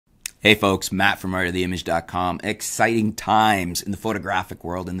Hey folks, Matt from artoftheimage.com. Exciting times in the photographic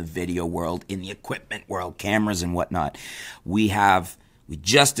world, in the video world, in the equipment world, cameras and whatnot. We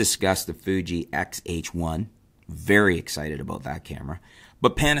just discussed the Fuji X-H1. Very excited about that camera.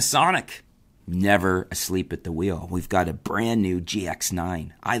 But Panasonic, never asleep at the wheel. We've got a brand new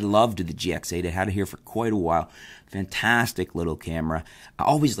GX9. I loved the GX8. I had it here for quite a while. Fantastic little camera. I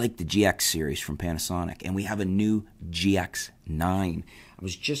always liked the GX series from Panasonic. And we have a new GX9. I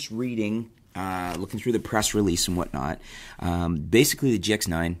was just reading, looking through the press release and whatnot. Basically, the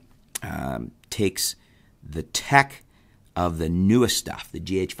GX9 takes the tech of the newest stuff, the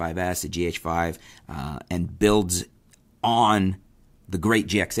GH5S, the GH5, and builds on the great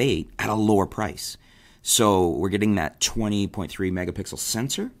GX8 at a lower price. So we're getting that 20.3 megapixel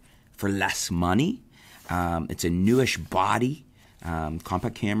sensor for less money. It's a newish body,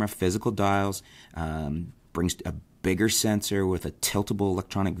 compact camera, physical dials, brings a bigger sensor with a tiltable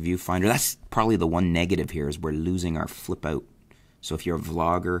electronic viewfinder. That's probably the one negative here, is we're losing our flip out. So if you're a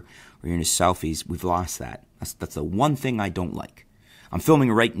vlogger or you're into selfies, we've lost that. That's the one thing I don't like. I'm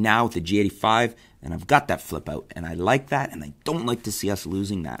filming right now with the G85, and I've got that flip out, and I like that, and I don't like to see us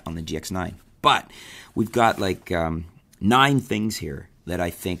losing that on the GX9. But we've got like 9 things here that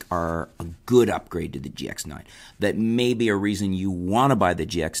I think are a good upgrade to the GX9, that may be a reason you want to buy the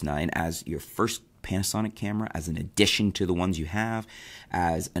GX9 as your first Panasonic camera, as an addition to the ones you have,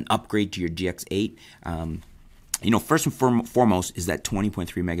 as an upgrade to your GX8. First and foremost is that 20.3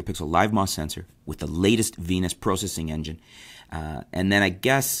 megapixel live MOS sensor with the latest Venus processing engine. And then I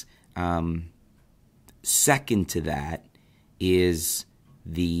guess second to that is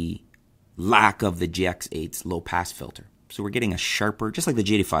the lack of the GX8's low-pass filter. So we're getting a sharper, just like the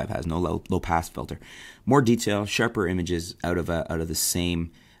G85 has, no low-pass filter. More detail, sharper images out of the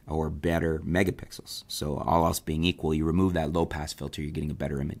same or better megapixels. So all else being equal, you remove that low-pass filter, you're getting a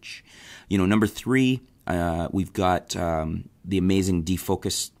better image. Number 3, we've got the amazing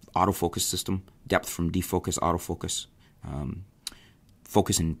defocus, autofocus system, depth from defocus, autofocus,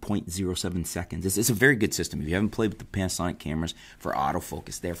 focus in 0.07 seconds. It's a very good system. If you haven't played with the Panasonic cameras for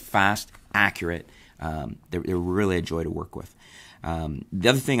autofocus, they're fast, accurate. They're really a joy to work with. The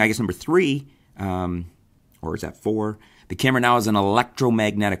other thing, I guess number 3, or is that 4? The camera now is an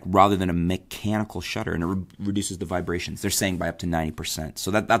electromagnetic rather than a mechanical shutter, and it reduces the vibrations. They're saying by up to 90%.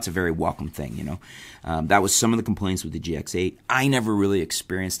 So that's a very welcome thing, That was some of the complaints with the GX8. I never really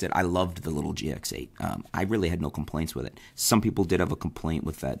experienced it. I loved the little GX8. I really had no complaints with it. Some people did have a complaint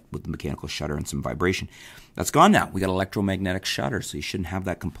with the mechanical shutter and some vibration. That's gone now. We got electromagnetic shutter, so you shouldn't have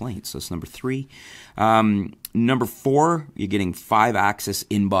that complaint. So it's number 3. Number 4, you're getting 5-axis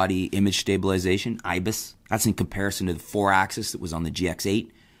in-body image stabilization, IBIS. That's in comparison to the 4-axis that was on the GX8.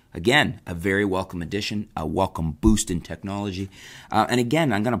 Again, a very welcome addition, a welcome boost in technology. And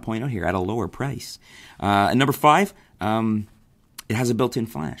again, I'm going to point out here, at a lower price. And number 5, it has a built-in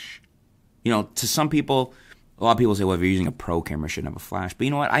flash. To some people, a lot of people say, well, if you're using a pro camera, it shouldn't have a flash. But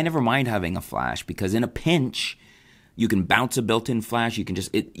you know what? I never mind having a flash, because in a pinch, you can bounce a built-in flash. You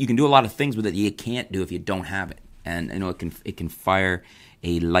can do a lot of things with it that you can't do if you don't have it. And it can fire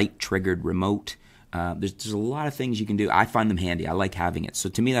a light-triggered remote. There's a lot of things you can do. I find them handy. I like having it. So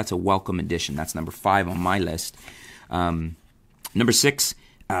to me, that's a welcome addition. That's number 5 on my list. Number 6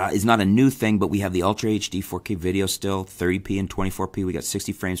 is not a new thing, but we have the Ultra HD 4K video still, 30p and 24p. We got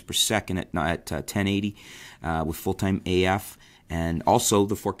 60 frames per second at 1080 with full-time AF, and also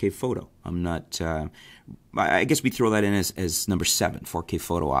the 4K photo. I guess we throw that in as number 7, 4K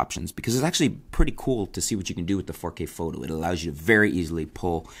photo options, because it's actually pretty cool to see what you can do with the 4K photo. It allows you to very easily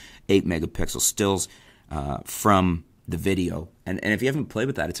pull 8 megapixel stills from the video. And if you haven't played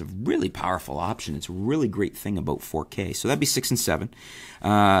with that, it's a really powerful option. It's a really great thing about 4K. So that'd be 6 and 7.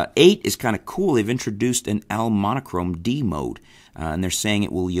 8 is kind of cool. They've introduced an L monochrome D mode. And they're saying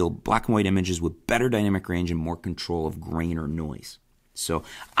it will yield black and white images with better dynamic range and more control of grain or noise. So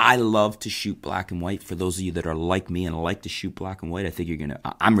I love to shoot black and white. For those of you that are like me and like to shoot black and white, I think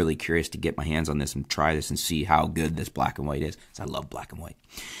I'm really curious to get my hands on this and try this and see how good this black and white is, because I love black and white.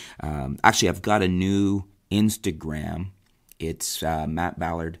 Actually, I've got a new Instagram. It's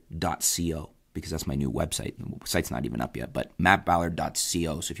mattballard.co, because that's my new website. The site's not even up yet, but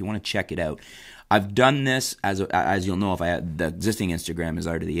mattballard.co. So if you want to check it out, I've done this, as you'll know, if I had the existing Instagram is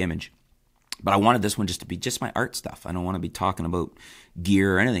Art of the Image. But I wanted this one just to be just my art stuff. I don't want to be talking about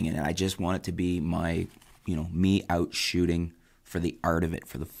gear or anything in it. I just want it to be my, me out shooting for the art of it,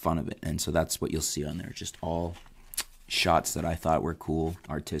 for the fun of it. And so that's what you'll see on there. Just all shots that I thought were cool,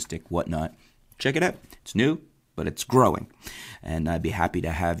 artistic, whatnot. Check it out. It's new, but it's growing. And I'd be happy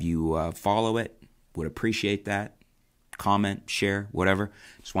to have you follow it. Would appreciate that. comment, share, whatever.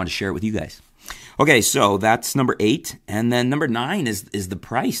 Just wanted to share it with you guys. Okay, so that's number 8. And then number 9 is the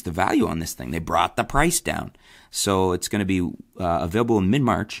price, the value on this thing. They brought the price down. So it's going to be available in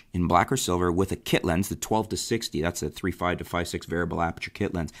mid-March in black or silver with a kit lens, the 12-60. That's a 3.5 to 5.6 variable aperture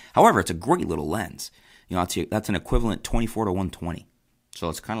kit lens. However, it's a great little lens. You know, that's an equivalent 24 to 120. So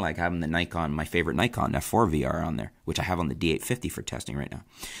it's kind of like having the Nikon, my favorite Nikon F4 VR on there, which I have on the D850 for testing right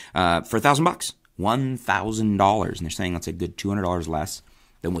now. For $1,000, $1,000. And they're saying that's a good $200 less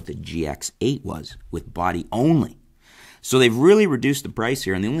than what the GX8 was with body only. So they've really reduced the price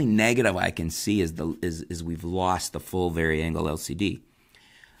here, and the only negative I can see is we've lost the full vari-angle LCD.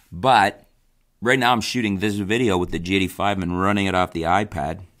 But right now I'm shooting this video with the G85 and running it off the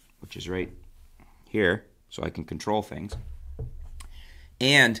iPad, which is right here, so I can control things.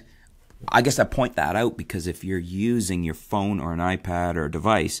 And I guess I point that out because if you're using your phone or an iPad or a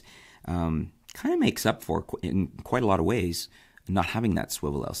device, kind of makes up for, in quite a lot of ways, not having that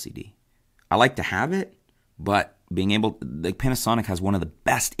swivel LCD. I like to have it, but being able, like Panasonic has one of the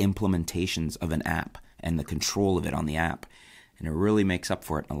best implementations of an app and the control of it on the app. And it really makes up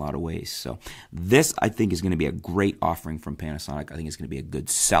for it in a lot of ways. So this, I think, is going to be a great offering from Panasonic. I think it's going to be a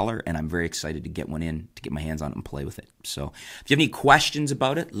good seller, and I'm very excited to get one in, to get my hands on it and play with it. So if you have any questions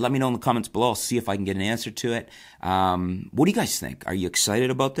about it, let me know in the comments below. I'll see if I can get an answer to it. What do you guys think? Are you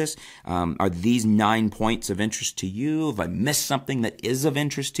excited about this? Are these 9 points of interest to you? Have I missed something that is of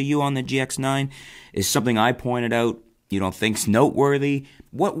interest to you on the GX9? Is something I pointed out you don't think's noteworthy?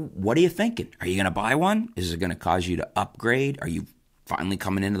 What are you thinking? Are you going to buy one? Is it going to cause you to upgrade? Are you finally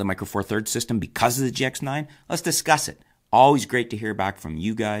coming into the Micro Four Thirds system because of the GX9? Let's discuss it. Always great to hear back from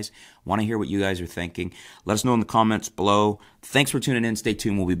you guys. Want to hear what you guys are thinking. Let us know in the comments below. Thanks for tuning in. Stay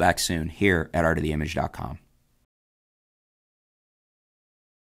tuned. We'll be back soon here at artoftheimage.com.